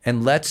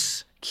 and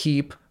let's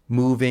keep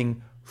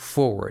moving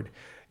forward.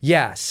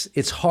 Yes,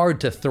 it's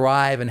hard to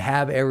thrive and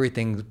have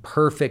everything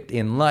perfect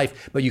in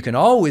life, but you can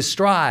always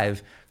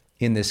strive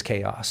in this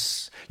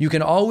chaos. You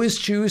can always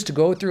choose to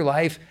go through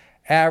life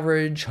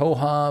average,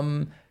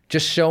 ho-hum,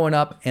 just showing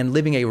up and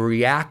living a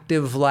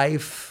reactive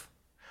life,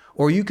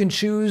 or you can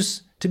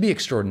choose to be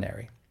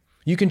extraordinary.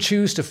 You can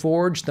choose to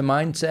forge the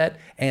mindset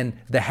and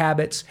the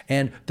habits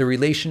and the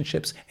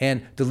relationships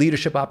and the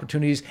leadership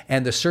opportunities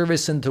and the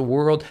service in the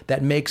world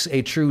that makes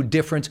a true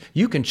difference.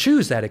 You can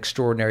choose that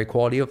extraordinary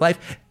quality of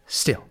life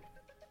still.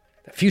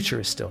 The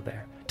future is still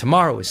there.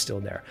 Tomorrow is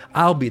still there.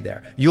 I'll be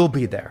there. You'll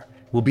be there.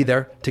 We'll be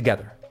there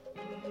together.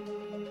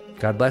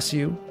 God bless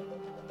you.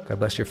 God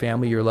bless your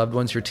family, your loved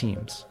ones, your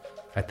teams.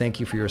 I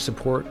thank you for your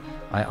support.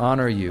 I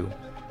honor you.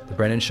 The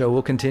Brennan Show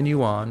will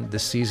continue on.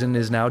 This season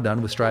is now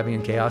done with Striving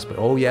in Chaos, but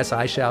oh yes,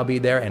 I shall be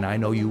there, and I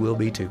know you will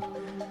be too.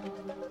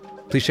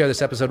 Please share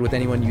this episode with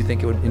anyone you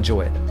think would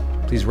enjoy it.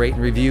 Please rate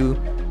and review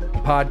the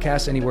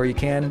podcast anywhere you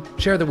can.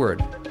 Share the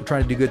word. We're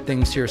trying to do good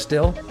things here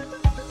still,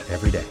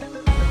 every day.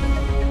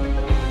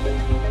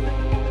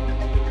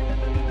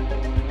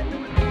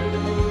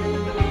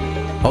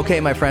 Okay,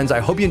 my friends, I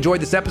hope you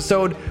enjoyed this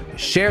episode.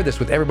 Share this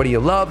with everybody you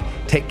love.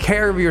 Take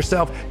care of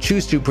yourself.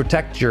 Choose to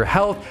protect your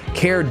health.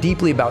 Care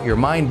deeply about your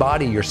mind,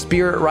 body, your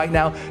spirit right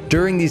now.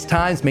 During these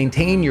times,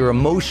 maintain your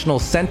emotional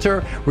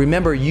center.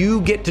 Remember,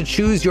 you get to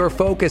choose your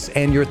focus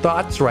and your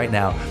thoughts right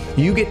now.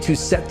 You get to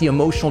set the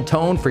emotional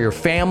tone for your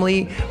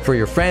family, for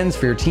your friends,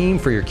 for your team,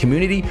 for your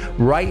community.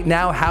 Right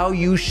now, how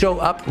you show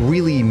up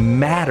really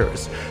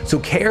matters. So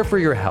care for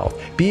your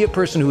health. Be a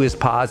person who is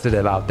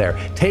positive out there.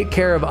 Take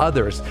care of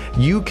others.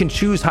 You can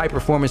choose high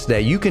performance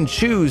today. You can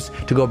choose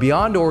to go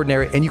beyond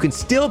ordinary, and you can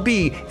still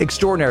be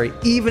extraordinary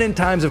even in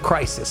times of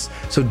crisis.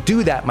 So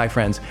do that, my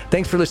friends.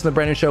 Thanks for listening to The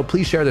Brennan Show.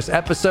 Please share this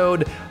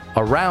episode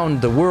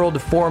around the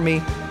world for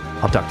me.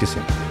 I'll talk to you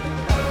soon.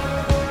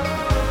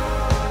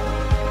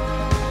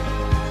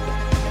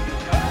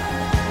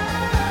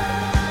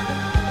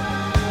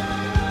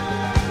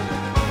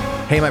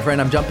 Hey, my friend,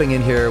 I'm jumping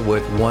in here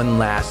with one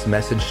last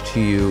message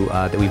to you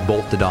that we've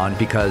bolted on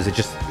because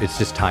it's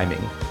just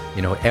timing.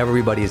 You know,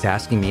 everybody is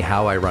asking me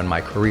how I run my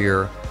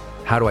career.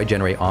 How do I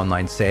generate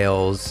online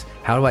sales?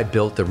 How do I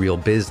build the real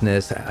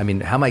business? I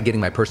mean, how am I getting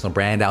my personal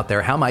brand out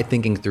there? How am I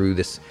thinking through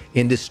this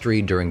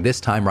industry during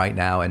this time right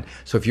now? And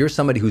so if you're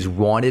somebody who's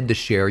wanted to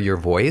share your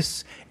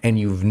voice and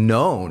you've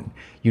known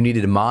you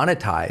needed to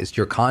monetize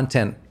your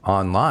content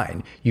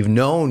online, you've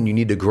known you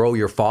need to grow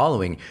your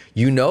following,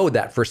 you know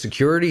that for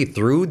security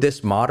through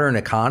this modern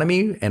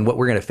economy and what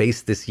we're going to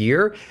face this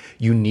year,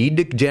 you need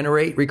to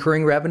generate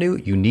recurring revenue,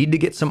 you need to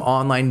get some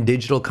online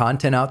digital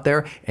content out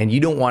there, and you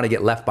don't want to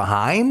get left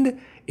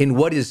behind in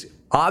what is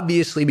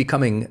obviously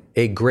becoming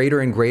a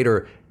greater and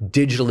greater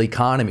digital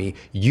economy.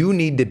 You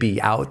need to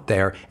be out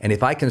there. And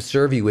if I can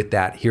serve you with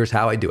that, here's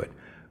how I do it.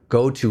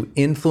 Go to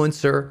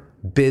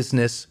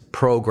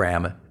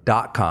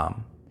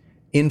influencerbusinessprogram.com,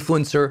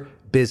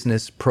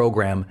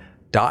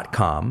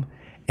 influencerbusinessprogram.com.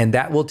 And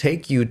that will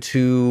take you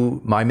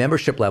to my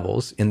membership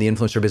levels in the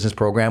Influencer Business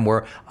Program,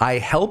 where I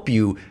help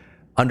you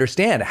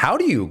understand, how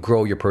do you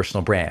grow your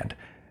personal brand?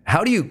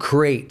 How do you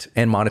create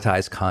and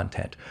monetize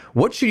content?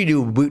 What should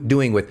you be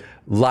doing with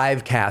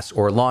live casts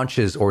or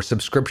launches or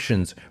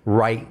subscriptions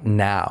right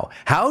now?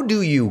 How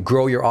do you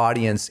grow your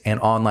audience and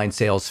online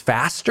sales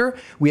faster?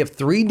 We have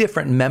 3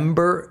 different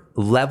member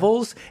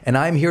levels, and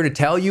I'm here to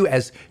tell you,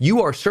 as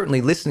you are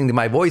certainly listening to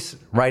my voice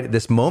right at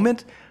this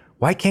moment,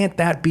 why can't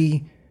that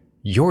be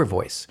your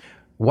voice?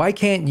 Why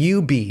can't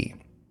you be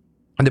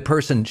the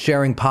person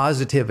sharing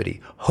positivity,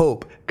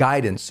 hope,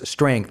 guidance,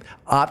 strength,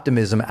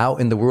 optimism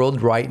out in the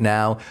world right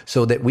now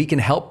so that we can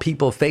help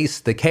people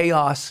face the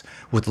chaos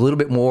with a little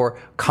bit more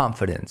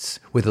confidence,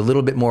 with a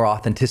little bit more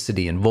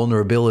authenticity and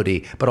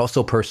vulnerability, but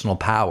also personal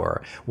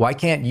power? Why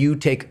can't you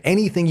take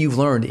anything you've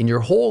learned in your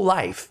whole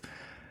life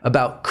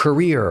about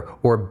career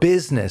or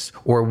business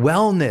or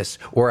wellness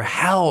or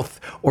health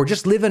or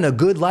just living a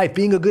good life,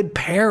 being a good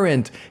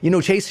parent,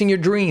 chasing your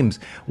dreams?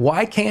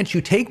 Why can't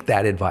you take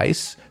that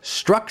advice,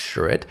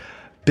 structure it,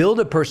 build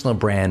a personal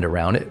brand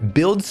around it,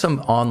 build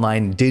some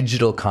online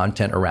digital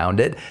content around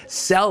it,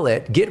 sell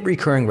it, get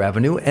recurring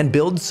revenue, and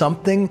build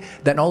something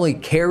that not only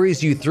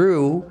carries you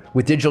through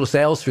with digital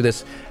sales through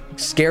this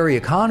scary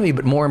economy,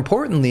 but more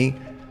importantly,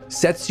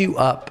 sets you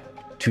up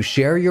to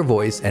share your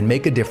voice and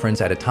make a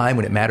difference at a time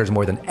when it matters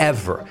more than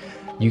ever.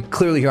 You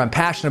clearly hear I'm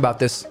passionate about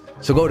this,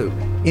 so go to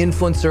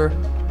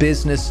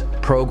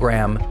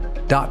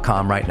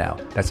influencerbusinessprogram.com right now.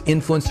 That's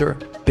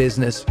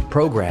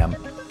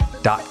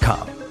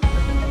influencerbusinessprogram.com.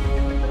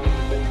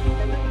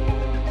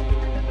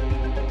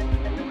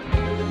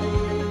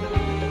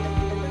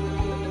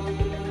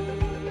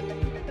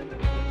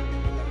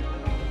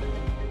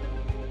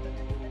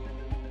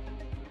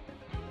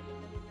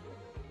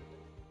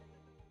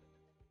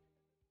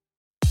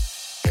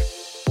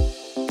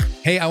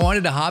 Hey, I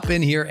wanted to hop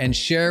in here and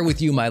share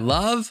with you my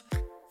love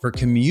for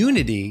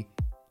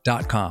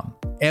community.com.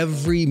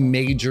 every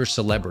major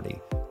celebrity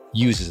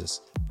uses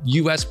this.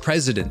 US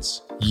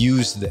presidents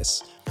use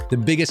this. The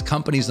biggest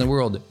companies in the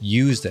world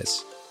use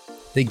this.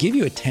 They give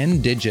you a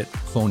 10-digit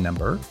phone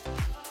number,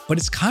 but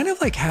it's kind of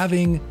like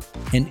having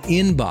an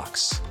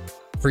inbox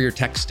for your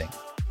texting.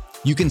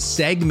 You can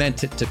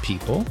segment it to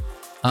people,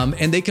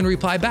 and they can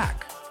reply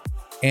back.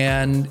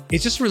 And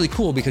it's just really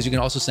cool because you can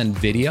also send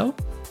video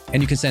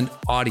and you can send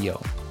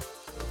audio.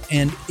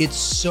 And it's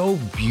so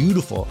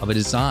beautiful of a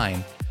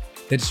design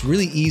that it's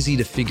really easy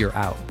to figure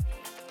out.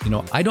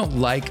 I don't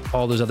like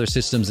all those other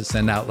systems that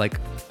send out like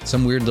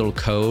some weird little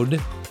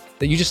code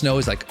that you just know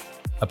is like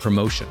a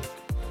promotion.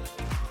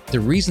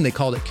 The reason they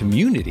called it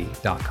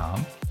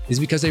community.com is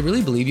because they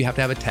really believe you have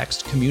to have a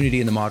text community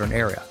in the modern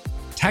era.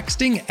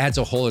 Texting adds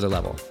a whole other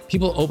level.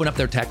 People open up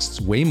their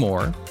texts way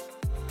more.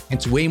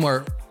 It's way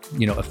more,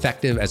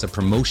 effective as a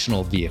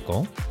promotional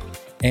vehicle.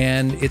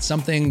 And it's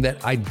something that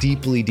I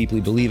deeply,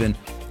 deeply believe in.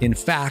 In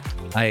fact,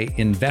 I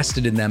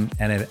invested in them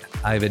and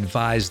I've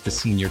advised the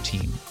senior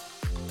team.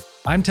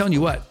 I'm telling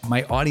you what,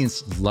 my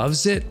audience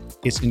loves it.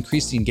 It's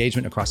increased the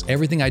engagement across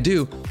everything I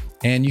do.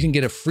 And you can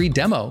get a free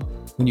demo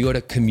when you go to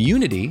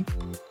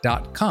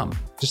community.com.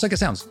 Just like it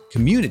sounds,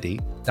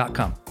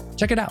 community.com.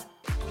 Check it out.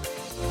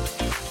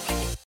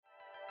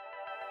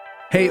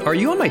 Hey, are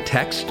you on my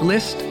text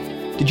list?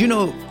 Did you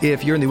know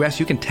if you're in the US,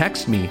 you can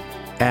text me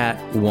at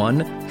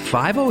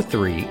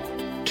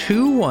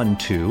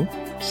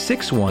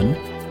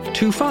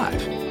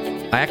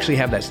 1-503-212-6125. I actually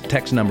have that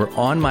text number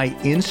on my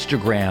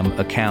Instagram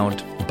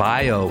account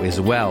bio as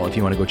well, if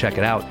you want to go check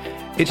it out.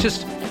 It's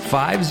just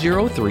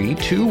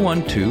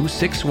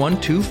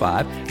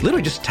 503-212-6125.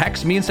 Literally just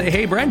text me and say,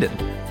 hey, Brendan.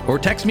 Or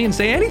text me and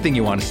say anything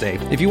you want to say.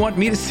 If you want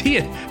me to see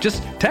it,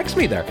 just text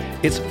me there.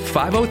 It's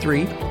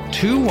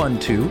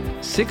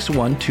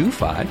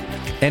 503-212-6125.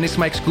 And it's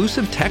my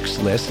exclusive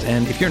text list.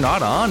 And if you're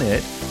not on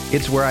it,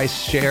 it's where I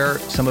share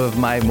some of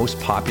my most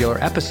popular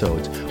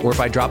episodes. Or if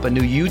I drop a new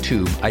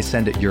YouTube, I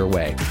send it your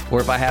way. Or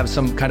if I have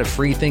some kind of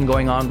free thing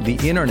going on the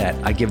internet,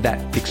 I give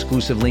that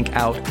exclusive link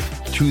out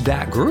to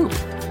that group.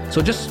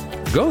 So just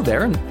go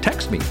there and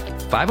text me.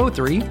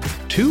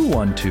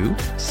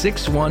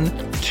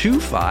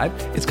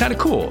 503-212-6125. It's kind of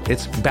cool.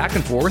 It's back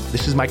and forth.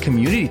 This is my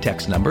community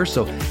text number.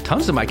 So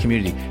tons of my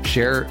community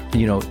share,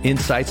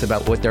 insights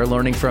about what they're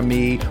learning from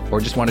me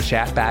or just want to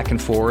chat back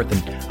and forth.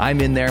 And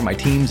I'm in there, my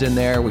team's in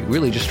there. We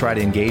really just try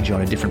to engage you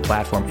on a different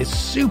platform. It's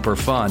super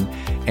fun.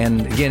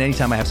 And again,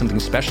 anytime I have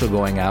something special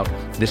going out,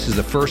 this is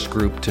the first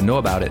group to know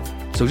about it.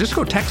 So just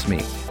go text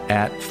me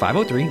at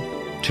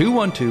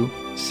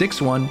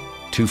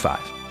 503-212-6125.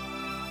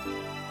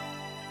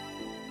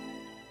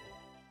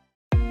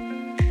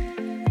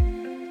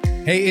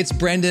 Hey, it's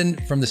Brendan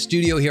from the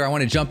studio here. I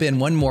want to jump in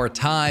one more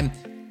time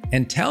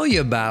and tell you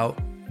about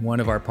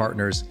one of our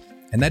partners,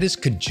 and that is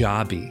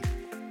Kajabi.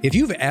 If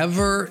you've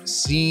ever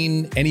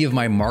seen any of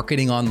my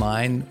marketing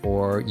online,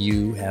 or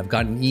you have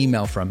gotten an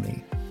email from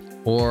me,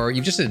 or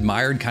you've just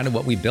admired kind of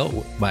what we built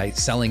by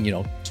selling,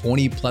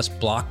 20 plus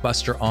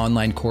blockbuster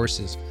online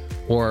courses,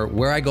 or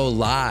where I go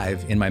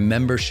live in my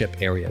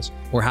membership areas,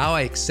 or how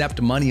I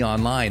accept money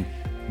online,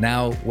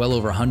 now well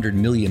over $100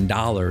 million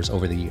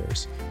over the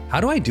years. How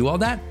do I do all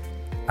that?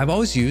 I've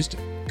always used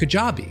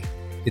Kajabi.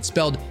 It's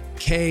spelled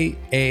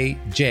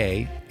Kajabi.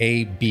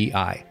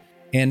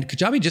 And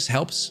Kajabi just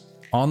helps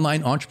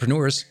online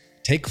entrepreneurs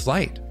take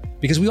flight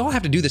because we all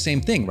have to do the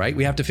same thing, right?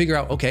 We have to figure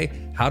out, okay,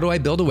 how do I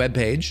build a web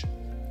page?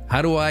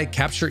 How do I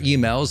capture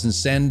emails and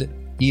send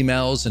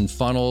emails and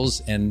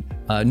funnels and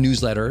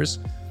newsletters?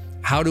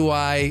 How do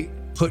I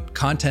put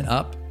content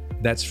up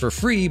that's for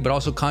free, but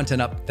also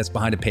content up that's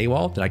behind a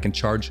paywall that I can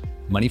charge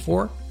money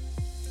for?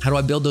 How do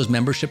I build those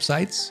membership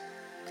sites?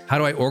 How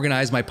do I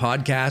organize my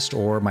podcast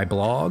or my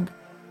blog?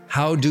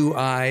 How do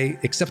I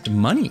accept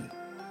money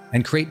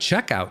and create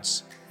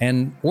checkouts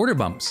and order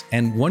bumps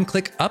and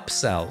one-click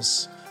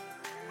upsells?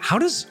 How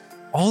does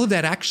all of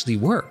that actually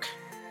work?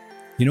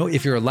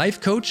 If you're a life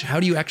coach, how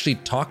do you actually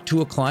talk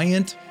to a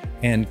client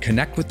and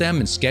connect with them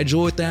and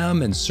schedule with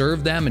them and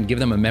serve them and give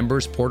them a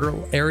members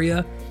portal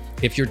area?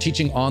 If you're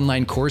teaching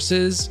online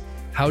courses,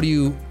 how do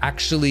you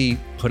actually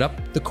put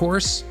up the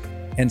course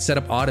and set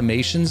up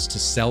automations to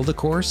sell the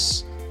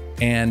course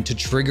and to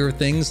trigger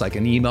things like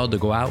an email to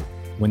go out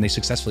when they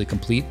successfully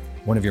complete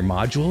one of your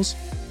modules?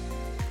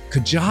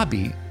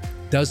 Kajabi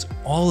does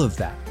all of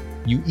that.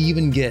 You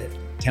even get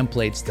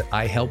templates that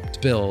I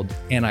helped build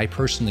and I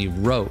personally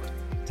wrote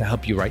to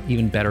help you write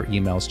even better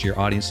emails to your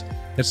audience.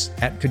 That's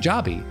at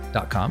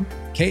kajabi.com,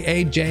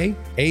 Kajabi.com.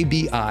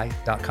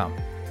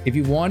 If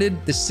you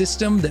wanted the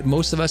system that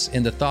most of us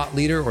in the thought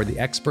leader or the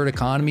expert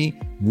economy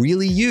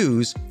really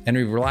use and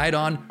we've relied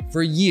on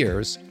for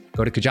years,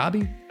 go to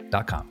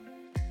kajabi.com.